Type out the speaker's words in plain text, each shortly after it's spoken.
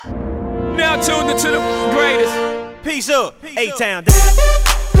now tuned into the greatest. Peace up, A-Town. This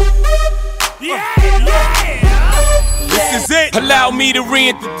is it. Allow me to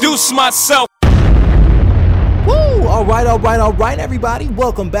reintroduce myself. Woo! All right, everybody.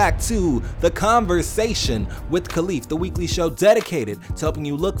 Welcome back to The Conversation with Khalif, the weekly show dedicated to helping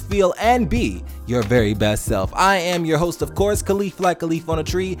you look, feel, and be your very best self. I am your host, of course, Khalif, like a leaf on a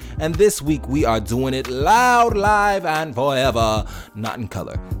tree, and this week we are doing it loud, live, and forever. Not in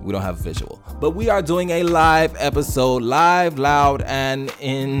color. We don't have visual. But we are doing a live episode, live, loud, and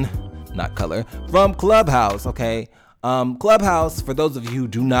in not color, from Clubhouse, okay? Clubhouse, for those of you who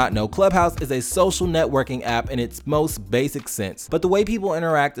do not know, Clubhouse is a social networking app in its most basic sense, but the way people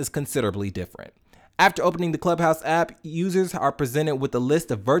interact is considerably different. After opening the Clubhouse app, users are presented with a list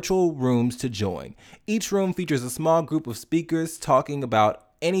of virtual rooms to join. Each room features a small group of speakers talking about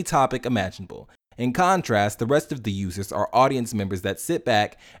any topic imaginable. In contrast, the rest of the users are audience members that sit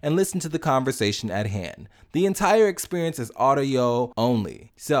back and listen to the conversation at hand. The entire experience is audio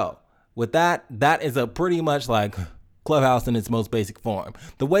only. So, with that is a pretty much like Clubhouse in its most basic form.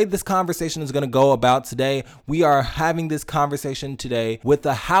 The way this conversation is going to go about today, we are having this conversation today with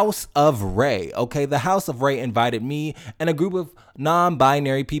the House of Ray. Okay, the House of Ray invited me and a group of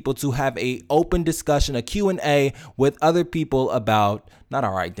non-binary people to have a open discussion, a Q&A with other people about not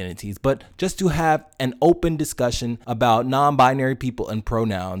our identities, but just to have an open discussion about non-binary people and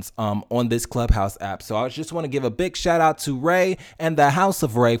pronouns on this Clubhouse app. So I just want to give a big shout out to Ray and the House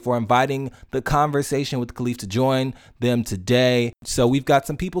of Ray for inviting the conversation with Khalif to join them today. So we've got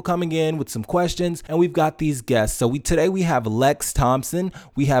some people coming in with some questions, and we've got these guests. So today we have Lex Thompson,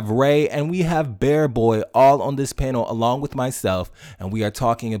 we have Ray, and we have Bear Boy all on this panel along with myself, and we are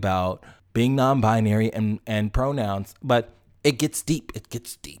talking about being non-binary and pronouns. But it gets deep,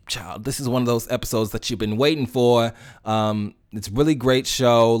 child. This is one of those episodes that you've been waiting for. It's a really great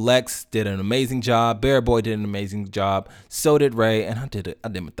show. Lex did an amazing job. Bear Boy did an amazing job. So did Ray, and I did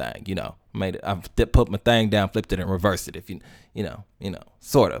my thing, made it. I put my thing down, flipped it, and reversed it, if you know,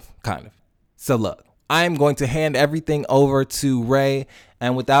 sort of, kind of. So look, I am going to hand everything over to Ray,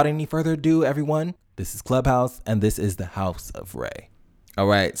 and without any further ado, everyone, this is Clubhouse, and this is the House of Ray. All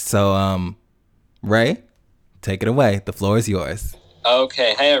right, so, Ray, take it away. The floor is yours.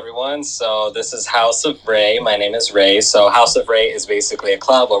 Okay, hey everyone. So this is House of Ray. My name is Ray. So House of Ray is basically a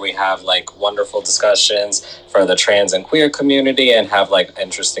club where we have like wonderful discussions for the trans and queer community and have like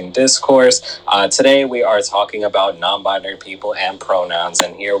interesting discourse. Today we are talking about non-binary people and pronouns,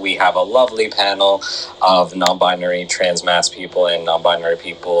 and here we have a lovely panel of non-binary trans mass people and non-binary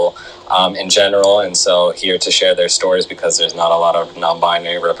people in general, and so here to share their stories because there's not a lot of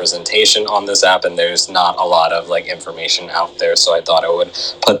non-binary representation on this app and there's not a lot of like information out there, so I thought I would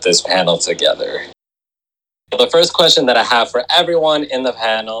put this panel together. The first question that I have for everyone in the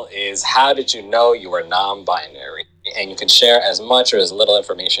panel is, how did you know you were non-binary? And you can share as much or as little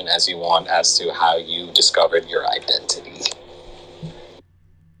information as you want as to how you discovered your identity.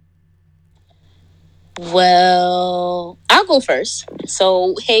 Well, I'll go first.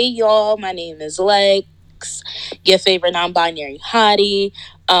 So, hey y'all, my name is Lex, your favorite non-binary hottie.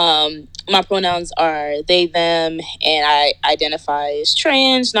 My pronouns are they, them, and I identify as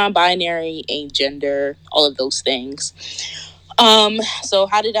trans, non-binary, agender, all of those things. So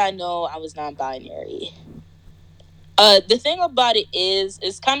how did I know I was non-binary? The thing about it is,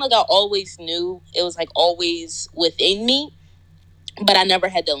 it's kind of like I always knew. It was like always within me, but I never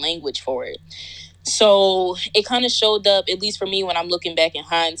had the language for it. So it kind of showed up, at least for me, when I'm looking back in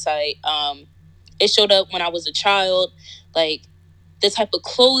hindsight. It showed up when I was a child, like the type of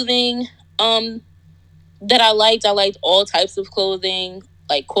clothing that I liked. I liked all types of clothing,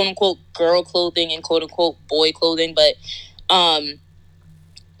 like quote unquote girl clothing and quote unquote boy clothing. But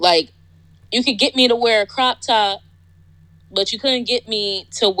like you could get me to wear a crop top, but you couldn't get me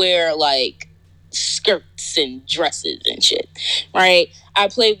to wear like skirts and dresses and shit, right? I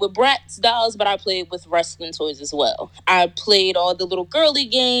played with Bratz dolls, but I played with wrestling toys as well. I played all the little girly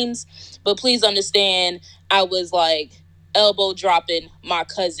games, but please understand, I was like elbow dropping my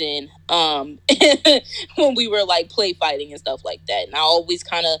cousin when we were like play fighting and stuff like that. And I always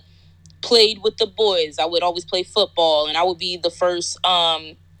kind of played with the boys. I would always play football, and I would be the first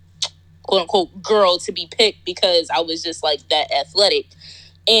quote unquote girl to be picked because I was just like that athletic.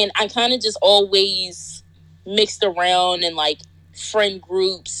 And I kind of just always mixed around in like friend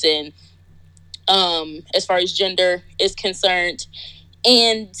groups and as far as gender is concerned.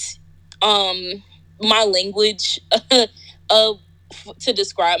 And my language to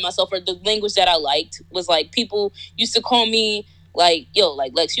describe myself, or the language that I liked, was like people used to call me like, yo,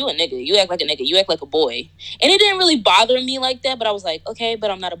 like, Lex, you a nigga. You act like a nigga. You act like a boy. And it didn't really bother me like that, but I was like, okay, but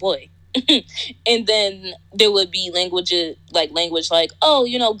I'm not a boy. And then there would be language like,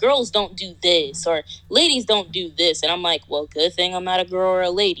 oh, girls don't do this, or ladies don't do this. And I'm like, well, good thing I'm not a girl or a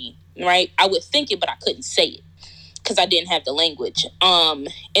lady, right? I would think it, but I couldn't say it because I didn't have the language. And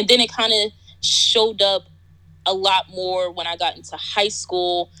then it kind of showed up a lot more when I got into high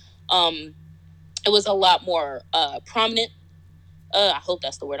school. It was a lot more prominent. I hope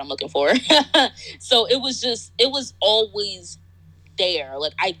that's the word I'm looking for. So it was always there.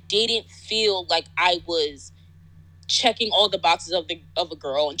 Like, I didn't feel like I was checking all the boxes of a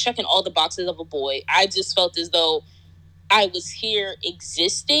girl and checking all the boxes of a boy. I just felt as though I was here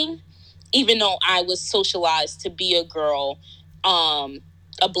existing, even though I was socialized to be a girl,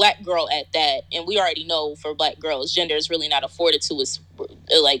 a black girl at that. And we already know for black girls, gender is really not afforded to us,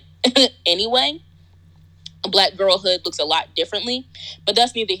 like, anyway. Black girlhood looks a lot differently, but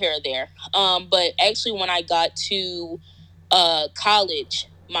that's neither here or there. But actually, when I got to college,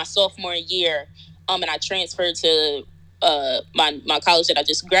 my sophomore year, and I transferred to my college that I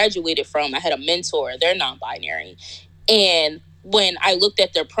just graduated from, I had a mentor. They're non-binary, and when I looked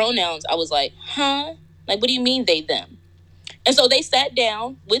at their pronouns, I was like, huh? Like, what do you mean they, them? And so they sat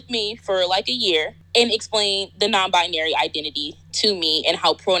down with me for like a year and explained the non-binary identity to me and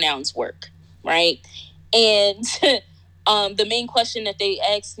how pronouns work, right? And the main question that they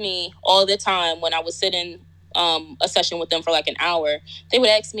asked me all the time when I was sitting a session with them for like an hour, they would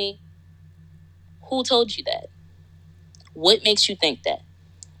ask me, who told you that? What makes you think that?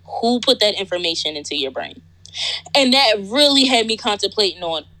 Who put that information into your brain? And that really had me contemplating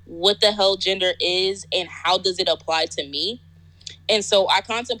on what the hell gender is and how does it apply to me. And so I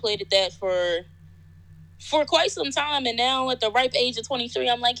contemplated that for quite some time, and now at the ripe age of 23,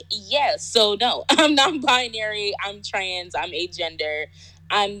 I'm like, yes. So no, I'm non-binary, I'm trans, I'm agender,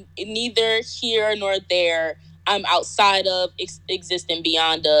 I'm neither here nor there. I'm outside of, existing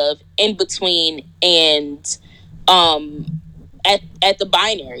beyond of, in between, and at the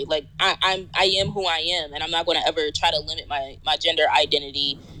binary. Like, I am who I am, and I'm not going to ever try to limit my gender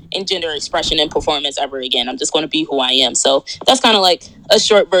identity and gender expression and performance ever again. I'm just going to be who I am. So that's kind of like a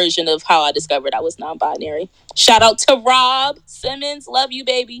short version of how I discovered I was non-binary. Shout out to Rob Simmons. Love you,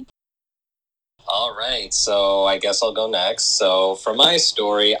 baby. All right, so I guess I'll go next. So for my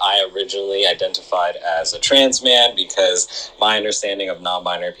story, I originally identified as a trans man because my understanding of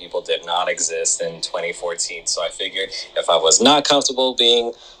non-binary people did not exist in 2014. So I figured if I was not comfortable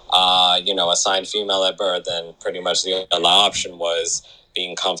being, assigned female at birth, then pretty much the only option was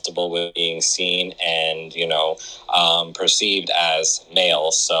being comfortable with being seen and, perceived as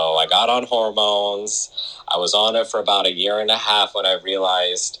male. So I got on hormones. I was on it for about a year and a half when I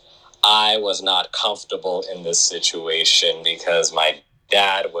realized I was not comfortable in this situation because my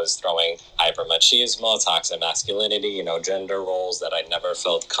dad was throwing hypermachismo, toxic masculinity, gender roles that I never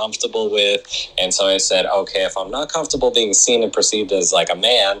felt comfortable with. And so I said, okay, if I'm not comfortable being seen and perceived as like a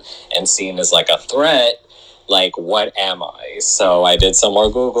man and seen as like a threat, like, what am I? So I did some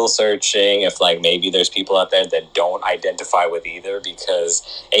more Google searching if like maybe there's people out there that don't identify with either,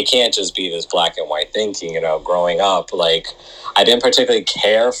 because it can't just be this black and white thinking. Growing up, like, I didn't particularly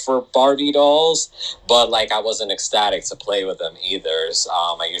care for Barbie dolls, but like I wasn't ecstatic to play with them either.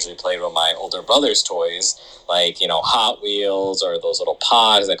 I usually played with my older brother's toys, like, Hot Wheels or those little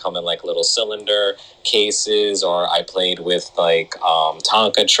pods that come in like little cylinder cases, or I played with like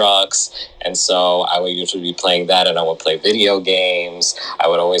Tonka trucks. And so I would usually be playing that, and I would play video games. I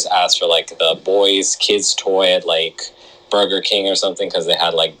would always ask for like the boys' kids' toy at like Burger King or something, because they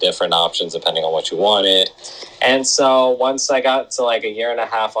had like different options depending on what you wanted. And so once I got to like a year and a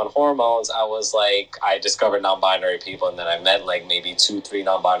half on hormones, I was like, I discovered non-binary people, and then I met like maybe 2-3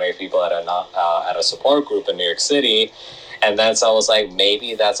 non-binary people at a support group in New York City. And then so I was like,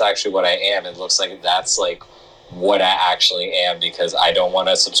 maybe that's actually what I am. It looks like that's like what I actually am, because I don't want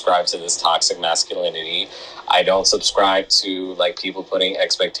to subscribe to this toxic masculinity. I don't subscribe to like people putting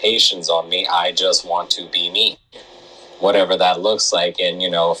expectations on me. I just want to be me, whatever that looks like. And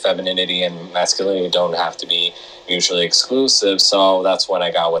femininity and masculinity don't have to be mutually exclusive. So that's when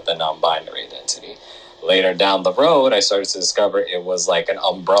I got with the non-binary identity. Later down the road, I started to discover it was like an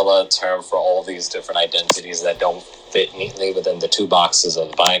umbrella term for all these different identities that don't fit neatly within the two boxes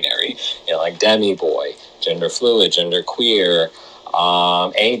of the binary. Like demi-boy, gender fluid, gender queer,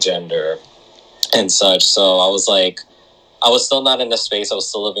 agender, and such. So I was like, I was still not in the space. I was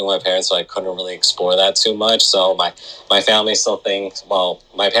still living with my parents, so I couldn't really explore that too much. So my family still thinks, well,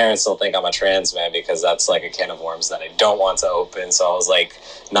 my parents still think I'm a trans man, because that's like a can of worms that I don't want to open. So I was like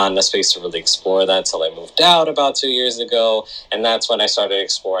not in the space to really explore that till I moved out about 2 years ago. And that's when I started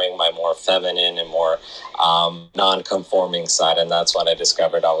exploring my more feminine and more non-conforming side, and that's when I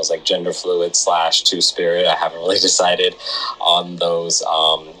discovered I was like gender fluid / two-spirit. I haven't really decided on those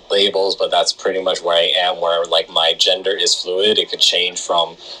labels, but that's pretty much where I am, where like my gender is fluid. It could change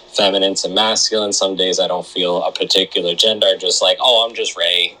from feminine to masculine. Some days I don't feel a particular gender. I'm just like, oh, I'm just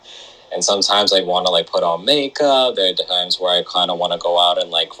Ray. And sometimes I want to like put on makeup. There are times where I kind of want to go out and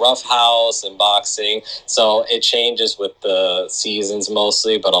like roughhouse and boxing. So it changes with the seasons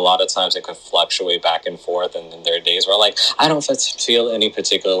mostly, but a lot of times it could fluctuate back and forth. And then there are days where like I don't feel any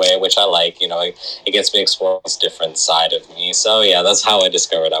particular way, which I like. You know, it gets me exploring this different side of me. So yeah, that's how I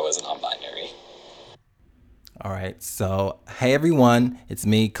discovered I was non-binary. All right. So hey everyone, it's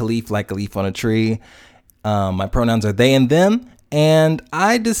me, Khalif, like a leaf on a tree. My pronouns are they and them. And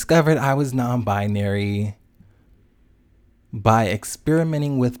I discovered I was non-binary by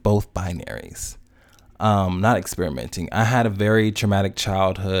experimenting with both binaries. Not experimenting. I had a very traumatic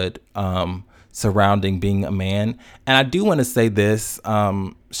childhood surrounding being a man. And I do want to say this.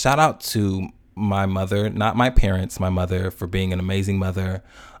 Shout out to my mother, not my parents, my mother, for being an amazing mother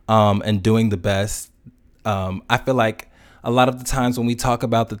and doing the best. I feel like a lot of the times when we talk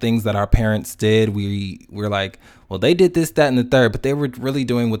about the things that our parents did, we're like, well, they did this, that, and the third, but they were really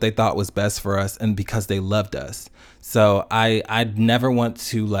doing what they thought was best for us and because they loved us. So I'd never want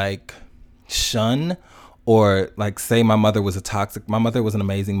to like shun or like say my mother was my mother was an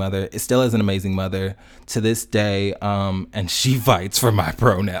amazing mother. It still is an amazing mother to this day. And she fights for my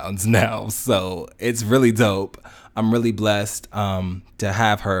pronouns now. So it's really dope. I'm really blessed to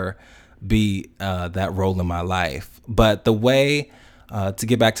have her be that role in my life. But the way, to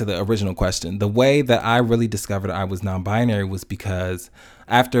get back to the original question, the way that I really discovered I was non-binary was because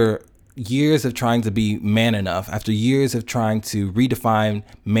after years of trying to be man enough, after years of trying to redefine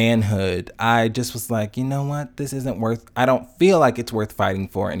manhood, I just was like, you know what, this isn't I don't feel like it's worth fighting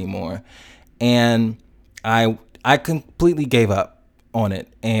for anymore. And I completely gave up on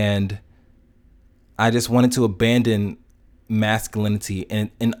it. And I just wanted to abandon masculinity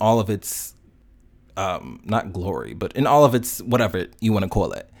in all of its not glory, but in all of its whatever you want to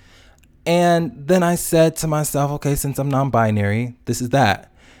call it. And then I said to myself, okay, since I'm non-binary, this is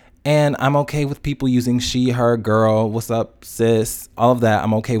that. And I'm okay with people using she, her, girl, what's up, sis, all of that.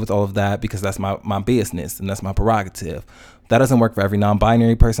 I'm okay with all of that because that's my business and that's my prerogative. That doesn't work for every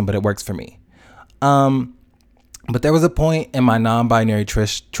non-binary person, but it works for me. But there was a point in my non-binary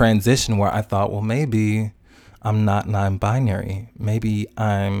transition where I thought, well, maybe I'm not non-binary. Maybe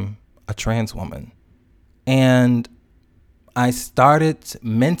I'm a trans woman. And I started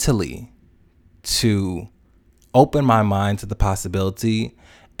mentally to open my mind to the possibility.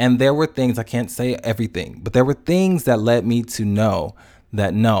 And there were things, I can't say everything, but there were things that led me to know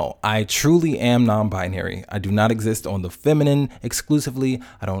that no, I truly am non-binary. I do not exist on the feminine exclusively.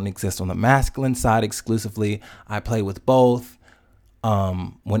 I don't exist on the masculine side exclusively. I play with both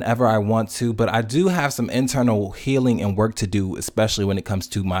whenever I want to, but I do have some internal healing and work to do, especially when it comes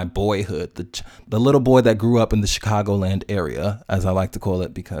to my boyhood, the little boy that grew up in the Chicagoland area, as I like to call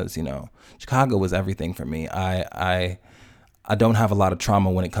it, because, you know, Chicago was everything for me. I don't have a lot of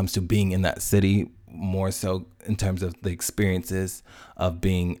trauma when it comes to being in that city, more so in terms of the experiences of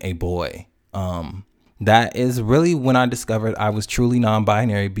being a boy. That is really when I discovered I was truly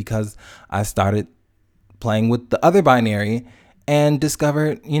non-binary, because I started playing with the other binary and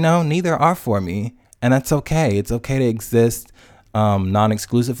discovered, you know, neither are for me. And that's okay. It's okay to exist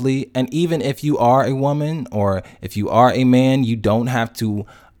non-exclusively. And even if you are a woman or if you are a man, you don't have to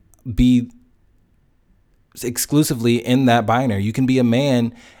be exclusively in that binary. You can be a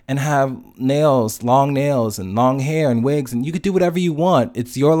man and have long nails and long hair and wigs, and you could do whatever you want.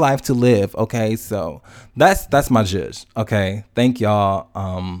 It's your life to live. Okay. So that's my judge. Okay. Thank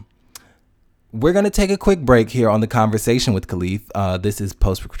y'all. We're going to take a quick break here on the conversation with Khalif. This is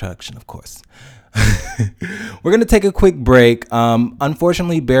post-production, of course. We're going to take a quick break.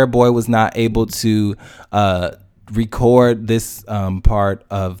 Unfortunately, Bear Boy was not able to record this part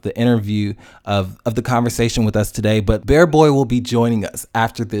of the interview of the conversation with us today, but Bear Boy will be joining us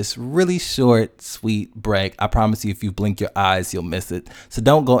after this really short, sweet break. I promise you, if you blink your eyes, you'll miss it. So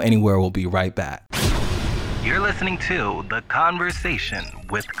don't go anywhere. We'll be right back. You're listening to The Conversation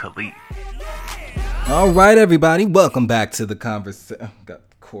with Khalif. All right, everybody. Welcome back to the conversation. Got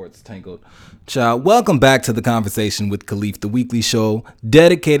the cords tangled. Child, welcome back to The Conversation with Khalif, the weekly show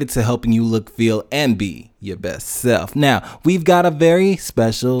dedicated to helping you look, feel, and be your best self. Now, we've got a very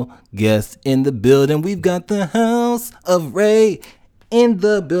special guest in the building. We've got the House of Ray in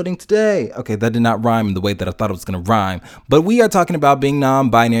the building today. Okay, that did not rhyme in the way that I thought it was going to rhyme, but we are talking about being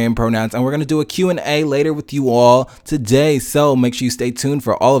non-binary and pronouns, and we're going to do a Q&A later with you all today, so make sure you stay tuned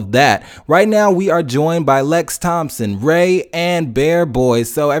for all of that. Right now, we are joined by Lex Thompson, Ray, and Bear Boy,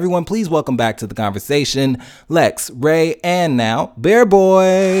 so everyone, please welcome back to the conversation, Lex, Ray, and now, Bear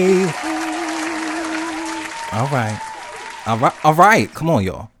Boy. All right, come on,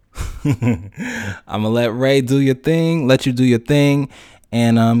 y'all. I'm gonna let Ray do your thing, let you do your thing,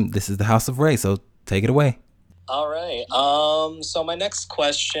 and this is the House of Ray, so take it away. All right. So my next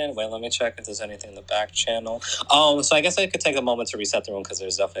question. Wait, let me check if there's anything in the back channel. So I guess I could take a moment to reset the room because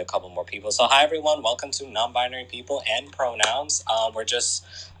there's definitely a couple more people. So hi everyone, welcome to Non-Binary People and Pronouns. We're just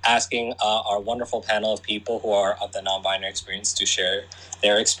asking our wonderful panel of people who are of the non-binary experience to share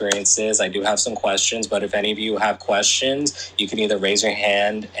their experiences. I do have some questions, but if any of you have questions, you can either raise your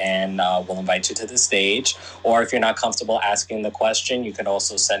hand and we'll invite you to the stage. Or if you're not comfortable asking the question, you can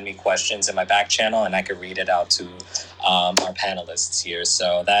also send me questions in my back channel and I can read it out to our panelists here.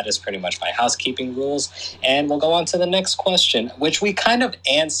 So that is pretty much my housekeeping rules. And we'll go on to the next question, which we kind of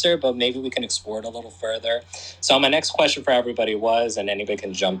answer, but maybe we can explore it a little further. So my next question for everybody was, and anybody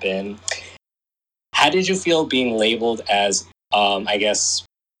can jump in, how did you feel being labeled as, I guess,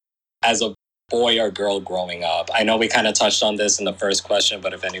 as a boy or girl growing up? I know we kind of touched on this in the first question,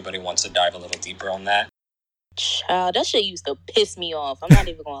 but if anybody wants to dive a little deeper on that. Child, that shit used to piss me off. I'm not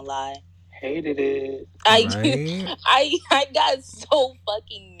even gonna lie. Hated it. I got so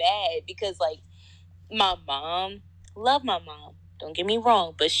fucking mad because, like, my mom, love my mom, don't get me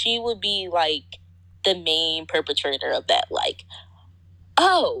wrong, but she would be like the main perpetrator of that. Like,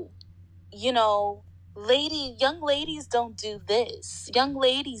 oh, you know, young ladies don't do this, young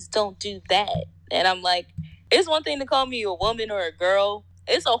ladies don't do that. And I'm like, it's one thing to call me a woman or a girl,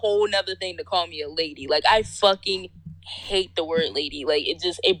 it's a whole nother thing to call me a lady. Like, I fucking hate the word lady. Like,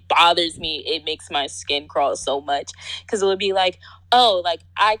 it bothers me. It makes my skin crawl so much because it would be like, oh, like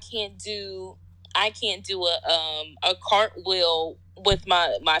I can't do a cartwheel with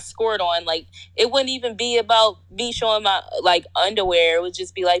my skirt on. Like, it wouldn't even be about me showing my like underwear. It would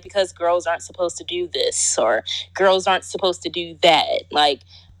just be like, because girls aren't supposed to do this or girls aren't supposed to do that. Like,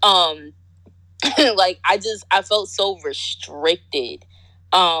 like I felt so restricted.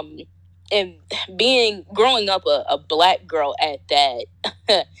 And growing up a black girl at that,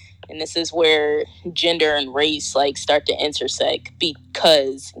 and this is where gender and race like start to intersect,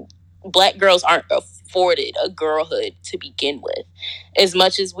 because black girls aren't afforded a girlhood to begin with. As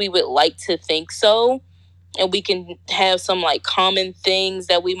much as we would like to think so, and we can have some like common things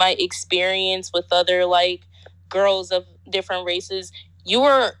that we might experience with other like girls of different races, you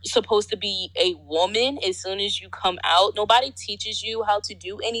are supposed to be a woman as soon as you come out. Nobody teaches you how to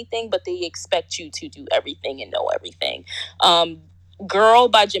do anything, but they expect you to do everything and know everything. Girl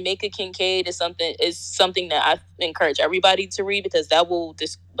by Jamaica Kincaid is something that I encourage everybody to read, because that will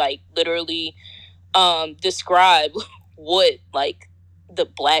just like literally describe what like the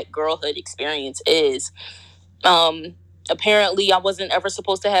black girlhood experience is. Apparently I wasn't ever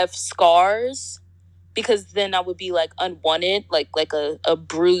supposed to have scars, because then I would be like unwanted, like a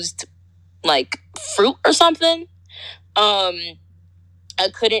bruised like fruit or something. I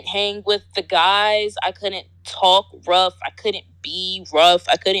couldn't hang with the guys. I couldn't talk rough. I couldn't be rough.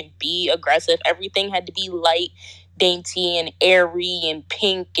 I couldn't be aggressive. Everything had to be light, dainty, and airy, and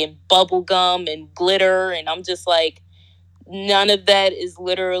pink, and bubblegum, and glitter. And I'm just like, none of that is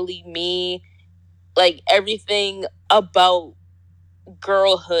literally me. Like, everything about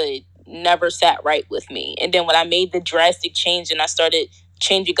girlhood never sat right with me. And then when I made the drastic change and I started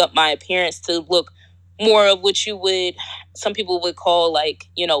changing up my appearance to look more of what some people would call like,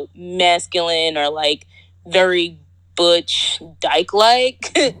 you know, masculine or like very butch dyke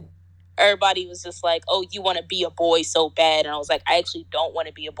like, everybody was just like, oh, you want to be a boy so bad. And I was like, I actually don't want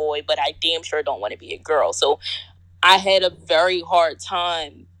to be a boy, but I damn sure don't want to be a girl. So I had a very hard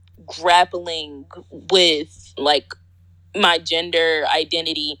time grappling with like my gender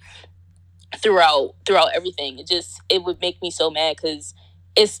identity throughout everything. It would make me so mad, because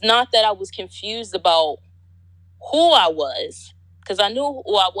it's not that I was confused about who I was, because I knew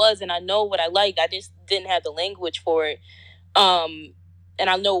who I was and I know what I liked. I just didn't have the language for it. And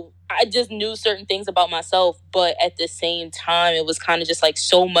I just knew certain things about myself, but at the same time, it was kind of just like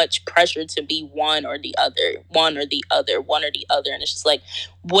so much pressure to be one or the other, one or the other, one or the other. And it's just like,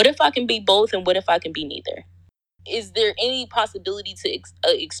 what if I can be both, and what if I can be neither? Is there any possibility to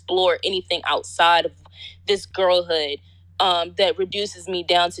explore anything outside of this girlhood that reduces me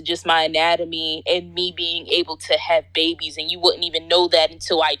down to just my anatomy and me being able to have babies, and you wouldn't even know that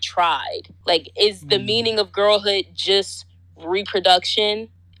until I tried? Like, is the meaning of girlhood just reproduction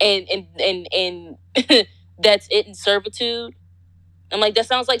and that's it in servitude. I'm like, that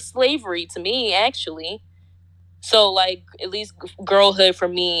sounds like slavery to me, actually. So, like, at least girlhood for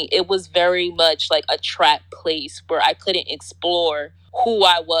me, it was very much like a trap place where I couldn't explore who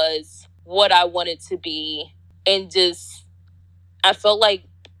I was, what I wanted to be, and just, I felt like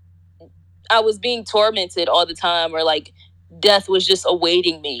I was being tormented all the time, or like death was just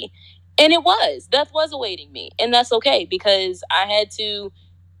awaiting me. And death was awaiting me. And that's okay, because I had to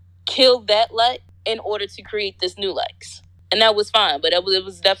kill that Lex in order to create this new Lex. And that was fine, but it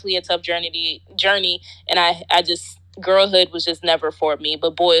was definitely a tough journey. And I just, girlhood was just never for me,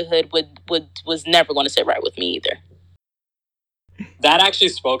 but boyhood was never going to sit right with me either. That actually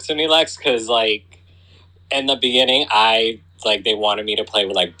spoke to me, Lex, because like in the beginning, they wanted me to play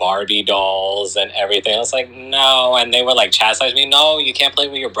with like Barbie dolls and everything. I was like, no, and they were like chastising me. No, you can't play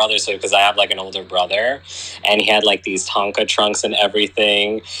with your brother. So because I have like an older brother, and he had like these Tonka trunks and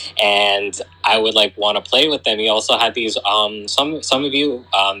everything, and I would like want to play with them. He also had these some of you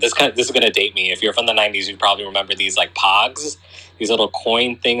this is gonna date me. If you're from the 90s, you probably remember these like Pogs, these little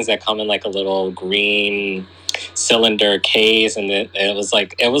coin things that come in like a little green cylinder case, and it was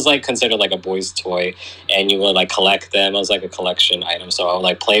like considered like a boy's toy, and you would like collect them. It was like a collection item. So I would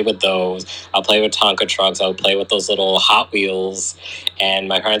like play with those. I'll play with Tonka trucks. I would play with those little Hot Wheels. And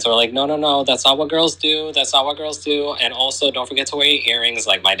my parents were like, no, that's not what girls do. That's not what girls do. And also, don't forget to wear your earrings.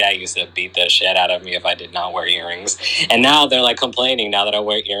 Like my dad used to beat the shit out of me if I did not wear earrings. And now they're like complaining now that I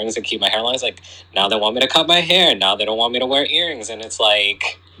wear earrings and keep my hairline. It's like, now they want me to cut my hair. Now they don't want me to wear earrings. And it's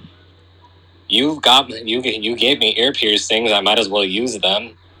like, you gave me ear piercings. I might as well use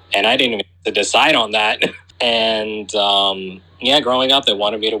them, and I didn't even have to decide on that. And growing up, they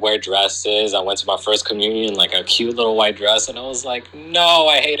wanted me to wear dresses. I went to my first communion, like a cute little white dress, and I was like, no,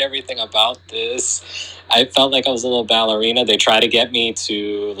 I hate everything about this. I felt like I was a little ballerina. They tried to get me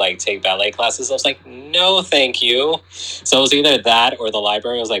to like take ballet classes. I was like, no, thank you. So it was either that or the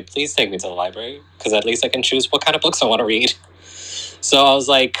library. I was like, please take me to the library, because at least I can choose what kind of books I want to read. So I was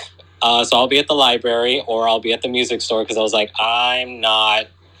like, so I'll be at the library or I'll be at the music store, because I was like, I'm not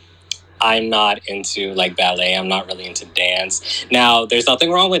into like ballet. I'm not really into dance. Now, there's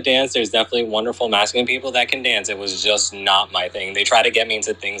nothing wrong with dance. There's definitely wonderful masculine people that can dance. It was just not my thing. They tried to get me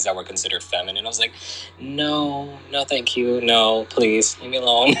into things that were considered feminine. I was like, no, thank you. No, please leave me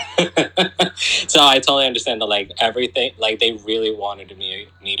alone. So I totally understand that like everything, like they really wanted me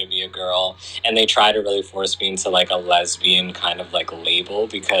to be a girl, and they tried to really force me into like a lesbian kind of like label,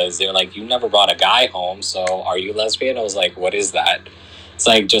 because they're like, you never brought a guy home, so are you lesbian? I was like, what is that? It's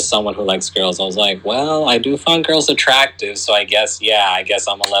like just someone who likes girls. I was like, well, I do find girls attractive, so I guess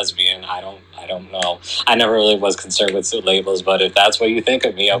I'm a lesbian. I don't know. I never really was concerned with labels, but if that's what you think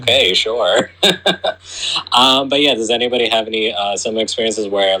of me, okay, sure. But yeah, does anybody have any some experiences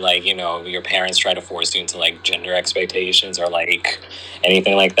where like, you know, your parents try to force you into like gender expectations or like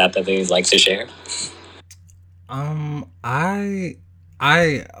anything like that they'd like to share? I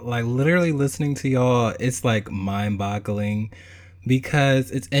like literally listening to y'all, it's like mind-boggling,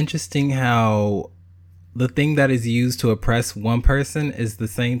 because it's interesting how the thing that is used to oppress one person is the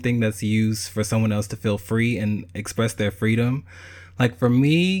same thing that's used for someone else to feel free and express their freedom. Like for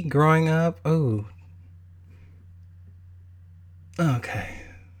me growing up, For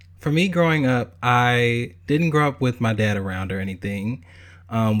me growing up, I didn't grow up with my dad around or anything,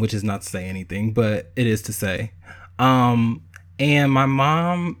 which is not to say anything, but it is to say. And my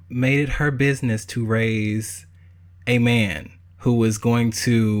mom made it her business to raise a man who was going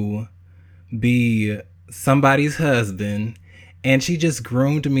to be somebody's husband. And she just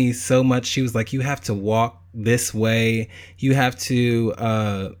groomed me so much. She was like, you have to walk this way. You have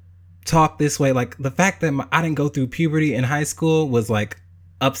to talk this way. Like the fact that I didn't go through puberty in high school was like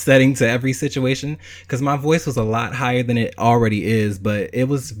upsetting to every situation, because my voice was a lot higher than it already is, but it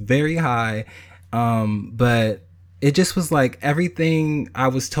was very high. But it just was like everything I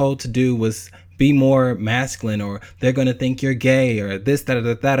was told to do was be more masculine, or they're going to think you're gay, or this,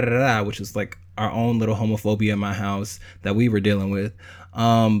 which was like our own little homophobia in my house that we were dealing with.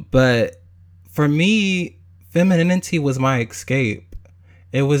 But for me, femininity was my escape.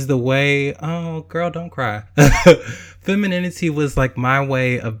 It was the way, oh girl, don't cry. Femininity was like my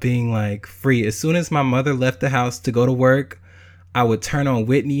way of being like free. As soon as my mother left the house to go to work, I would turn on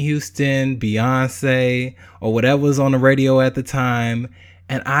Whitney Houston, Beyonce, or whatever was on the radio at the time.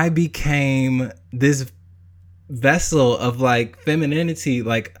 And I became this vessel of like femininity.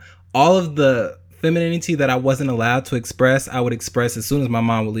 Like all of the femininity that I wasn't allowed to express, I would express as soon as my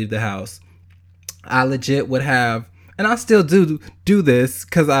mom would leave the house. I legit would have, and I still do this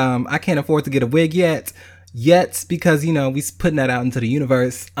because I can't afford to get a wig yet. yet because, you know, we putting that out into the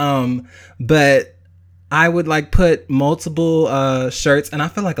universe. But I would like put multiple shirts, and I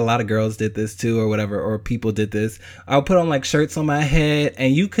feel like a lot of girls did this too, or whatever, or people did this. I'll put on like shirts on my head,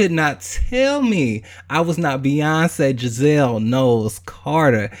 and you could not tell me I was not Beyonce, Giselle, Knowles,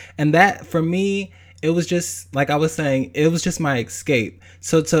 Carter. And that for me, it was just like I was saying, it was just my escape.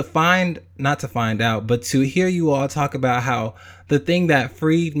 So not to find out, but to hear you all talk about how the thing that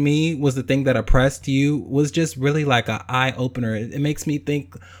freed me was the thing that oppressed you was just really like an eye opener. It makes me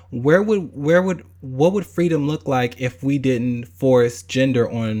think, what would freedom look like if we didn't force gender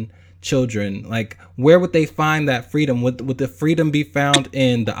on children? Like, where would they find that freedom? Would the freedom be found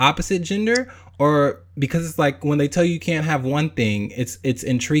in the opposite gender? Or because it's like when they tell you can't have one thing, it's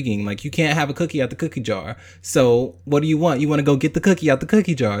intriguing. Like, you can't have a cookie out the cookie jar. So what do you want? You want to go get the cookie out the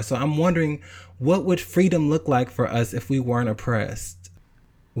cookie jar. So I'm wondering, what would freedom look like for us if we weren't oppressed?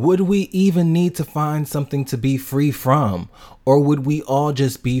 Would we even need to find something to be free from? Or would we all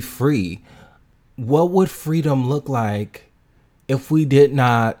just be free? What would freedom look like if we did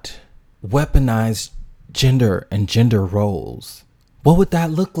not weaponize gender and gender roles? What would that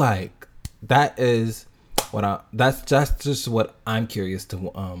look like? That's just what I'm curious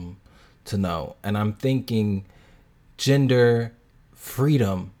to know. And I'm thinking gender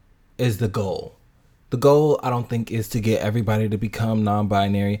freedom is the goal. The goal, I don't think, is to get everybody to become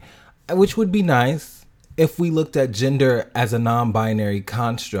non-binary, which would be nice if we looked at gender as a non-binary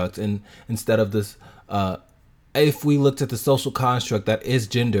construct, and instead of this, if we looked at the social construct that is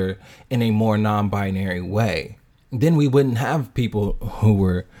gender in a more non-binary way, then we wouldn't have people who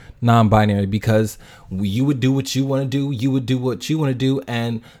were non-binary, because you would do what you want to do, you would do what you want to do,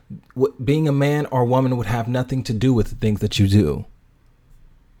 and being a man or woman would have nothing to do with the things that you do.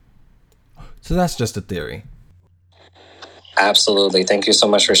 So that's just a theory. Absolutely. Thank you so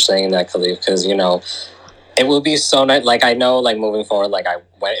much for saying that, Khalif, because, you know, it will be so nice. Like, I know, like, moving forward, like,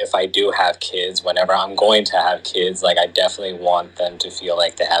 if I do have kids, whenever I'm going to have kids, like, I definitely want them to feel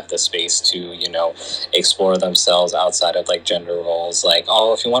like they have the space to, you know, explore themselves outside of, like, gender roles. Like,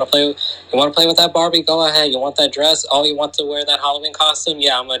 oh, if you want to play with that Barbie, go ahead. You want that dress? Oh, you want to wear that Halloween costume?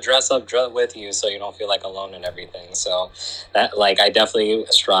 Yeah, I'm gonna dress up with you, so you don't feel like alone and everything. So that, like, I definitely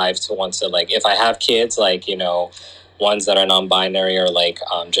strive to want to, like, if I have kids, like, you know, ones that are non-binary or like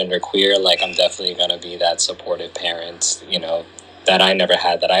gender queer, like, I'm definitely gonna be that supportive parent, you know, that I never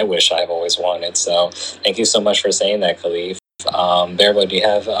had, that I wish I've always wanted. So thank you so much for saying that, Khalif. Bearbo, do you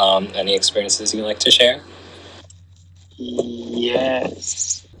have any experiences you'd like to share?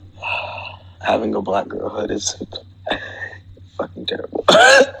 Yes. Having a black girlhood is fucking terrible.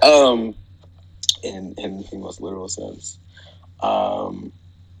 In the most literal sense.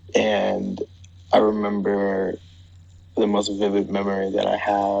 And I remember the most vivid memory that I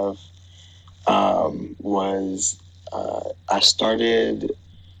have was I started,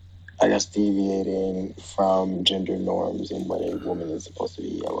 I guess, deviating from gender norms and what a woman is supposed to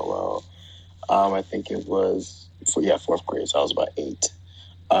be, LOL. I think it was, fourth grade, so I was about 8,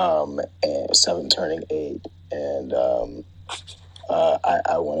 and 7 turning 8, and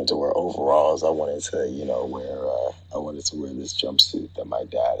I wanted to wear overalls. I wanted to, you know, I wanted to wear this jumpsuit that my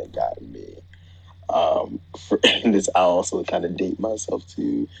dad had gotten me. And this, I also kind of date myself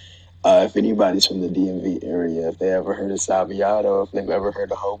to, if anybody's from the DMV area, if they ever heard of Sabiato, if they've ever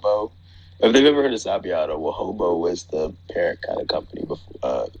heard of Hobo, if they've ever heard of Sabiato, well, Hobo was the parent kind of company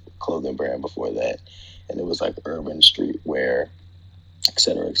before, clothing brand before that, and it was like urban streetwear, et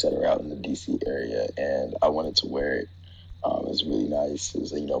cetera, out in the DC area, and I wanted to wear it. It was really nice. It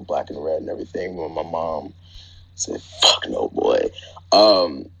was, you know, black and red and everything. When my mom said, "Fuck no, boy,"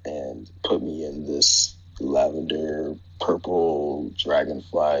 and put me in this lavender purple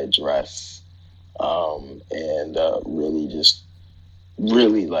dragonfly dress, and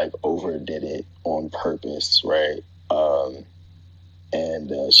really like overdid it on purpose, right?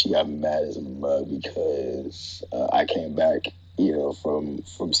 And she got mad as a mug because I came back, you know,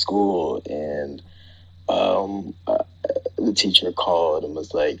 from school, and the teacher called and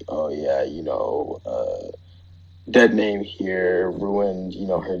was like, "Oh yeah, you know, dead name here ruined, you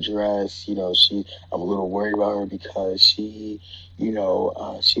know, her dress. You know, I'm a little worried about her because she, you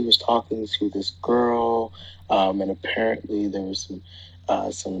know, she was talking to this girl, and apparently there was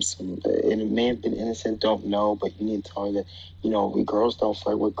some, and it may have been innocent, don't know, but you need to tell her that, you know, we girls don't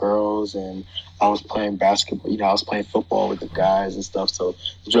flirt with girls, and I was playing basketball, you know, I was playing football with the guys and stuff, so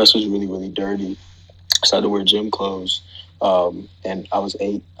the dress was really, really dirty, so I had to wear gym clothes, and I was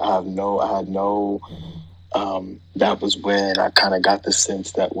 8, I had no, that was when I kind of got the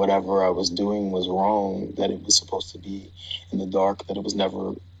sense that whatever I was doing was wrong, that it was supposed to be in the dark, that it was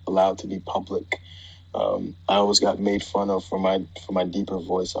never allowed to be public. I always got made fun of for my deeper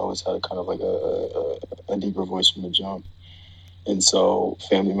voice. I always had a kind of like a deeper voice from the jump. And so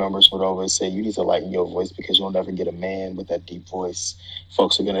family members would always say, you need to lighten your voice because you'll never get a man with that deep voice.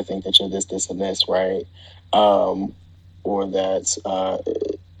 Folks are going to think that you're this, and this, right? Or that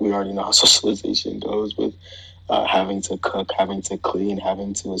we already know how socialization goes with having to cook, having to clean,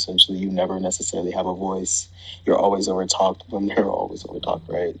 having to essentially, you never necessarily have a voice. You're always over talked when they're always over talked,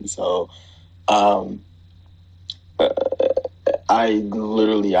 right? And so um, I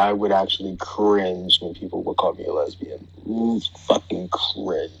would actually cringe when people would call me a lesbian. Ooh, fucking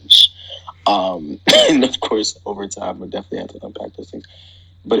cringe. And of course, over time, I definitely had to unpack those things.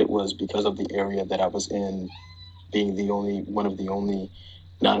 But it was because of the area that I was in, being one of the only,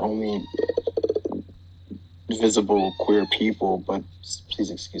 not only visible queer people, but please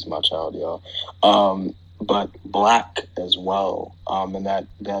excuse my child, y'all, but Black as well. And that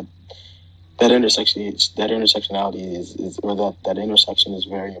intersectionality is or that intersection is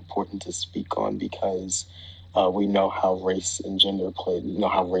very important to speak on because we know how race and gender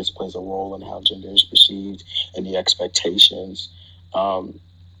how race plays a role in how gender is perceived and the expectations, and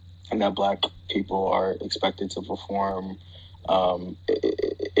that Black people are expected to perform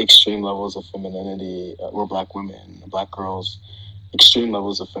extreme levels of femininity, or Black women, Black girls, extreme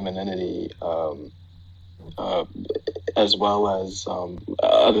levels of femininity. Uh, as well as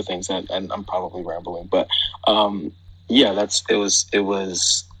other things, and I'm probably rambling, but yeah, it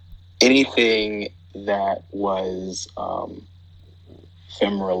was anything that was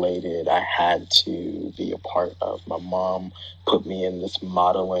fem related. I had to be a part of. My mom put me in this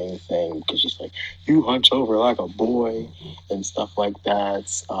modeling thing because she's like, "You hunch over like a boy," and stuff like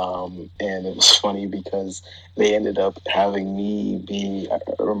that. And it was funny because they ended up having me be. I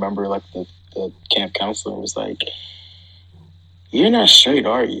remember like the camp counselor was like, "You're not straight,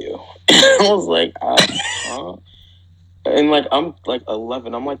 are you?" I was like, huh? And like I'm like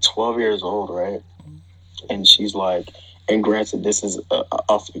 11, I'm like 12 years old, right? And she's like, and granted, this is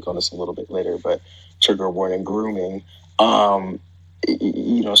I'll speak on this a little bit later, but trigger warning, grooming.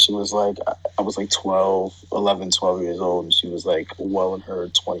 She was like, I was like 12 years old, and she was like well in her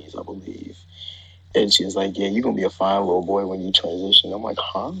 20s, I believe. And she was like, "Yeah, you're gonna be a fine little boy when you transition." I'm like,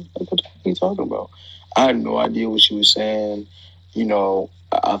 "Huh? Like, what are you talking about?" I had no idea what she was saying.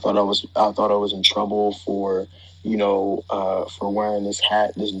 I thought I was in trouble for for wearing this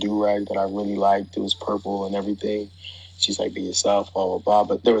hat, this do rag that I really liked. It was purple and everything. She's like, "Be yourself," blah blah blah.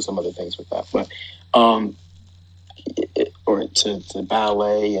 But there were some other things with that. But or to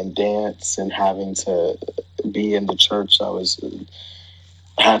ballet and dance and having to be in the church.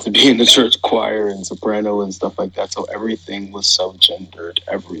 Had to be in the church choir and soprano and stuff like that. So everything was so gendered.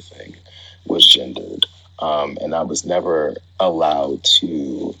 Everything was gendered. And I was never allowed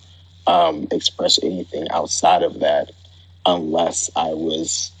to express anything outside of that unless I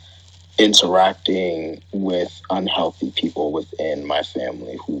was interacting with unhealthy people within my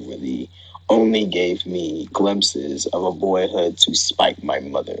family who really only gave me glimpses of a boyhood to spite my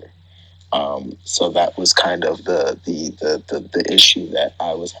mother. So that was kind of the issue that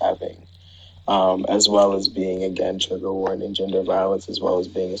I was having, as well as being, again, trigger warning, gender violence, as well as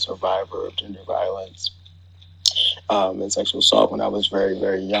being a survivor of gender violence and sexual assault. When I was very,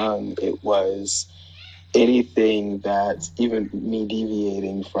 very young, it was anything that, even me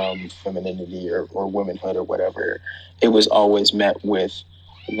deviating from femininity or womanhood or whatever, it was always met with,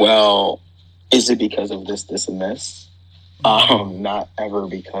 well, is it because of this, and this? Not ever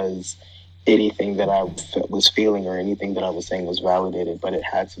because anything that I was feeling or anything that I was saying was validated, but it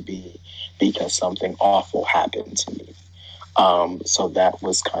had to be because something awful happened to me. So that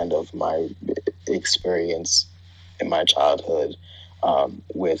was kind of my experience in my childhood,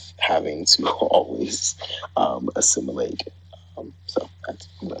 with having to always assimilate. So that's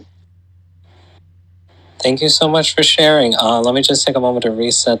good. Thank you so much for sharing. Let me just take a moment to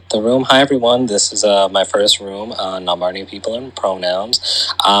reset the room. Hi, everyone. This is my first room, non-binary people and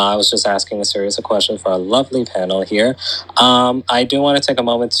pronouns. I was just asking a series of questions for our lovely panel here. I do want to take a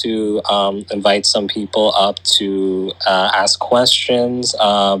moment to invite some people up to ask questions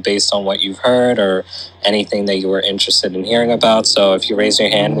based on what you've heard or anything that you were interested in hearing about. So if you raise your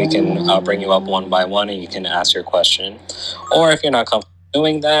hand, we can bring you up one by one and you can ask your question. Or if you're not comfortable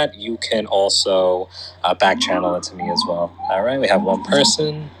doing that, you can also back channel it to me as well. All right, we have one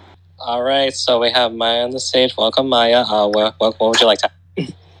person. All right, so we have Maya on the stage. Welcome, Maya. What would you like to?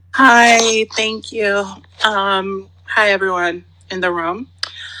 Hi, thank you. Hi, everyone in the room.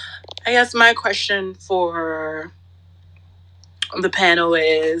 I guess my question for the panel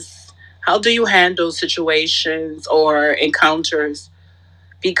is, how do you handle situations or encounters?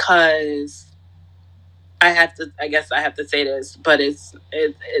 Because I guess I have to say this, but it's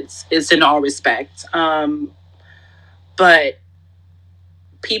in all respect. But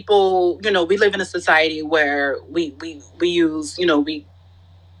people, we live in a society where we use, we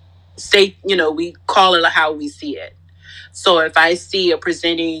say, we call it how we see it. So if I see a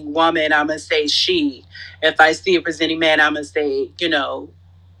presenting woman, I'm gonna say she. If I see a presenting man, I'm gonna say,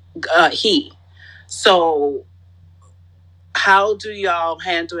 he. So how do y'all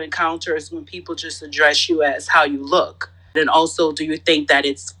handle encounters when people just address you as how you look? And also, do you think that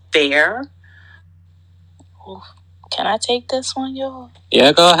it's fair? Can I take this one, y'all?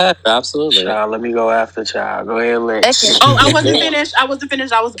 Yeah, go ahead. Absolutely. Child, let me go after child. Go ahead, Lex. Oh, I wasn't finished. I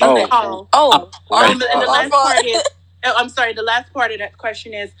was getting called. And the last part is, I'm sorry, the last part of that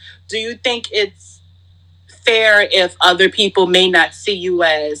question is, do you think it's fair if other people may not see you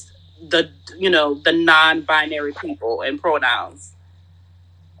as the non-binary people and pronouns?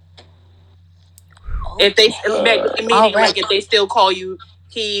 If they meaning like if they still call you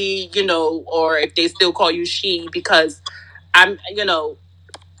he, or if they still call you she, because I'm,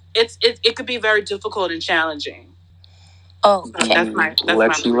 it could be very difficult and challenging. Okay. That's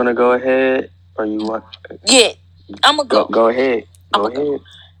Lex, you want to go ahead, or you want? Yeah, I'm gonna go. Go ahead. Go ahead.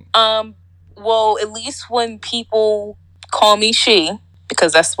 Well, at least when people call me she,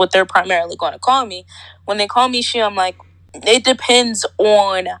 because that's what they're primarily going to call me. When they call me she, I'm like, it depends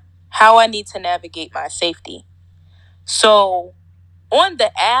on how I need to navigate my safety. So on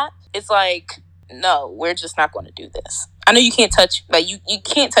the app, it's like, no, we're just not going to do this. I know you can't touch, like you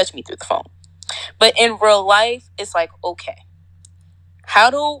can't touch me through the phone. But in real life, it's like, okay, how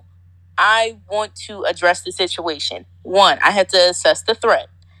do I want to address the situation? One, I have to assess the threat.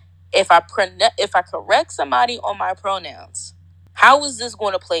 If I correct somebody on my pronouns, how is this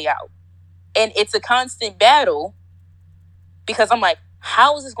going to play out? And it's a constant battle because I'm like,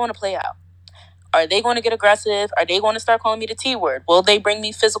 how is this going to play out? Are they going to get aggressive? Are they going to start calling me the T word? Will they bring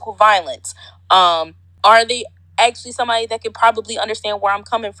me physical violence? Are they actually somebody that can probably understand where I'm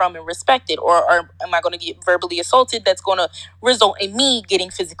coming from and respect it? Or am I going to get verbally assaulted that's going to result in me getting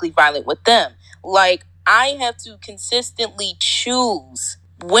physically violent with them? Like, I have to consistently choose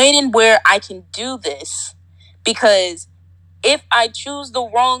when and where I can do this, because if I choose the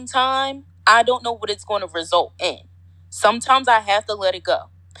wrong time, I don't know what it's going to result in. Sometimes I have to let it go.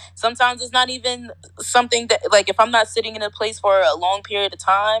 Sometimes it's not even something that, like, if I'm not sitting in a place for a long period of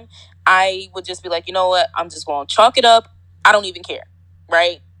time, I would just be like, you know what? I'm just going to chalk it up. I don't even care,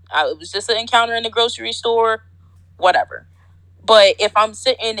 right? It was just an encounter in the grocery store, whatever. But if I'm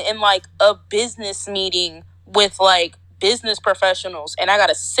sitting in like a business meeting with like business professionals and I got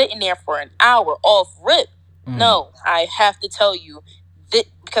to sit in there for an hour off rip, no, I have to tell you that,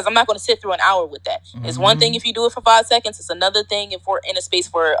 because I'm not going to sit through an hour with that. It's one thing if you do it for 5 seconds. It's another thing if we're in a space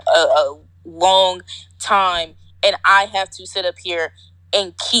for a long time and I have to sit up here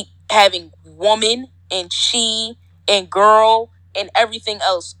and keep having woman and she and girl and everything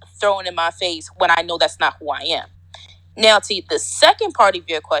else thrown in my face when I know that's not who I am. Now, to the second part of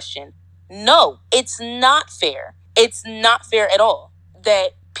your question, no, it's not fair. It's not fair at all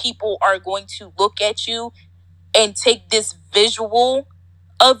that people are going to look at you and take this visual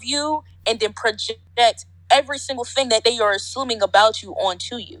of you and then project every single thing that they are assuming about you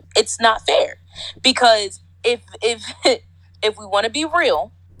onto you. It's not fair, because if if we want to be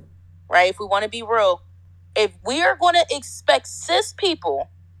real, right? If we want to be real, if we are going to expect cis people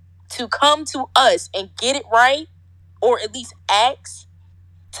to come to us and get it right, or at least ask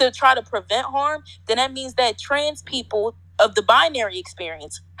to try to prevent harm, then that means that trans people of the binary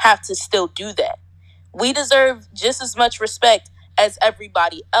experience have to still do that. We deserve just as much respect as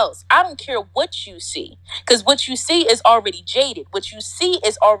everybody else. I don't care what you see, because what you see is already jaded. What you see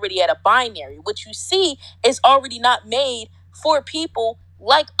is already at a binary. What you see is already not made for people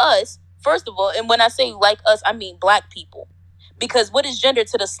like us, first of all. And when I say like us, I mean black people. Because what is gender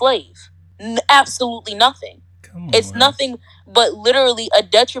to the slave? Absolutely nothing. It's nothing but literally a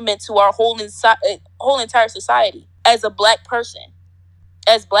detriment to our whole entire society as a black person,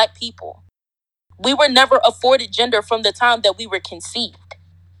 as black people. We were never afforded gender from the time that we were conceived.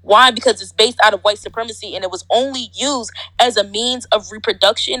 Why? Because it's based out of white supremacy and it was only used as a means of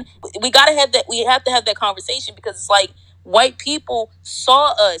reproduction. We gotta have that. We have to have that conversation, because it's like white people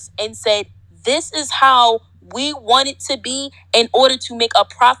saw us and said, this is how we want it to be in order to make a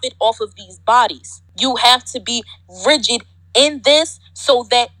profit off of these bodies. You have to be rigid in this so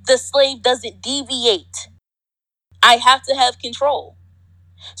that the slave doesn't deviate. I have to have control.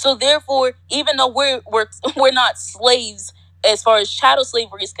 So therefore, even though we're not slaves as far as chattel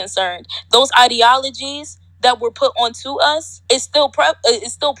slavery is concerned, those ideologies that were put onto us is still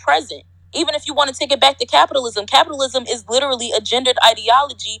present. Even if you want to take it back to capitalism, capitalism is literally a gendered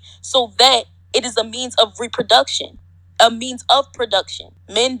ideology so that it is a means of reproduction, a means of production.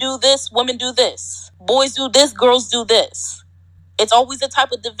 Men do this, women do this. Boys do this, girls do this. It's always a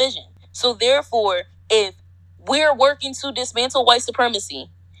type of division. So therefore, if we're working to dismantle white supremacy,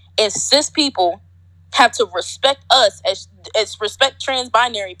 and cis people have to respect us as respect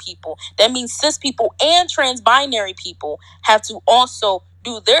trans-binary people, that means cis people and trans-binary people have to also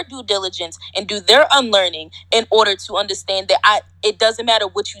do their due diligence and do their unlearning in order to understand that it doesn't matter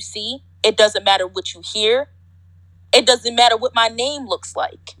what you see, it doesn't matter what you hear, it doesn't matter what my name looks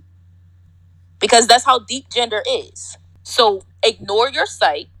like, because that's how deep gender is. So ignore your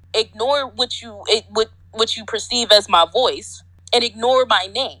sight, ignore what you perceive as my voice, and ignore my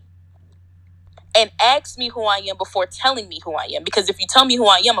name. And ask me who I am before telling me who I am. Because if you tell me who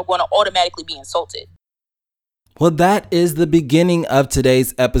I am, I'm going to automatically be insulted. Well, that is the beginning of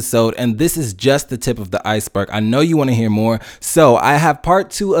today's episode, and this is just the tip of the iceberg. I know you want to hear more, so I have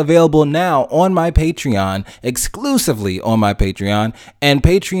part 2 available now on my Patreon, exclusively on my Patreon. And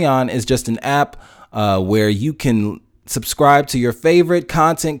Patreon is just an app where you can subscribe to your favorite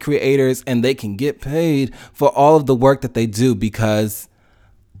content creators, and they can get paid for all of the work that they do because,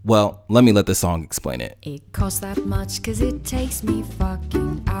 well, let me let the song explain it. It costs that much cause it takes me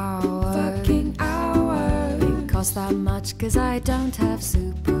fucking hours. It costs that much cause I don't have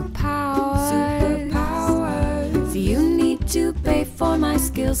superpowers. So you need to pay for my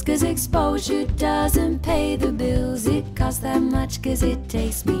skills cause exposure doesn't pay the bills. It costs that much cause it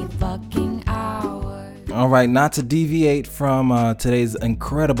takes me fucking hours. All right, not to deviate from today's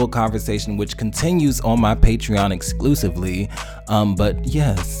incredible conversation, which continues on my Patreon exclusively. But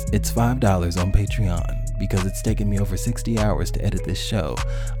yes, it's $5 on Patreon because it's taken me over 60 hours to edit this show.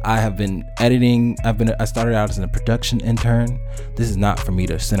 I have been editing. I started out as a production intern. This is not for me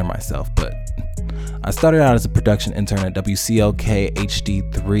to center myself, but I started out as a production intern at WCLK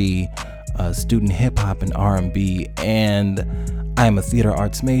HD3, student hip hop and R&B, and I am a theater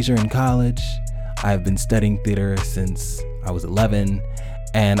arts major in college. I've been studying theater since I was 11,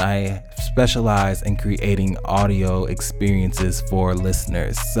 and I specialize in creating audio experiences for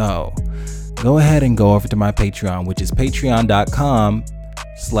listeners. So go ahead and go over to my Patreon, which is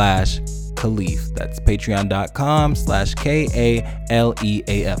patreon.com/Khalif. That's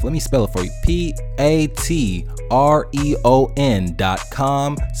patreon.com/KALEAF. Let me spell it for you.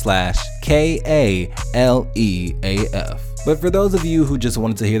 patreon.com/KALEAF. But for those of you who just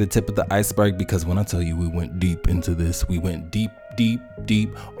wanted to hear the tip of the iceberg, because when I tell you we went deep into this, we went deep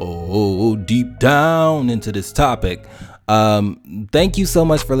down into this topic. Thank you so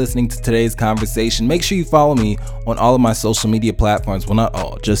much for listening to today's conversation. Make sure you follow me on all of my social media platforms. Well, not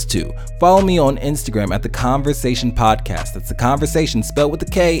all, just 2. Follow me on Instagram at The Conversation Podcast. That's The Conversation spelled with a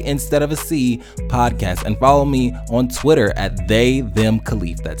K instead of a C, podcast. And follow me on Twitter at They Them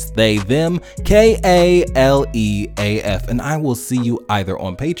Khalif. That's They Them KALEAF. And I will see you either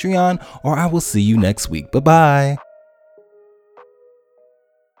on Patreon or I will see you next week. Bye-bye.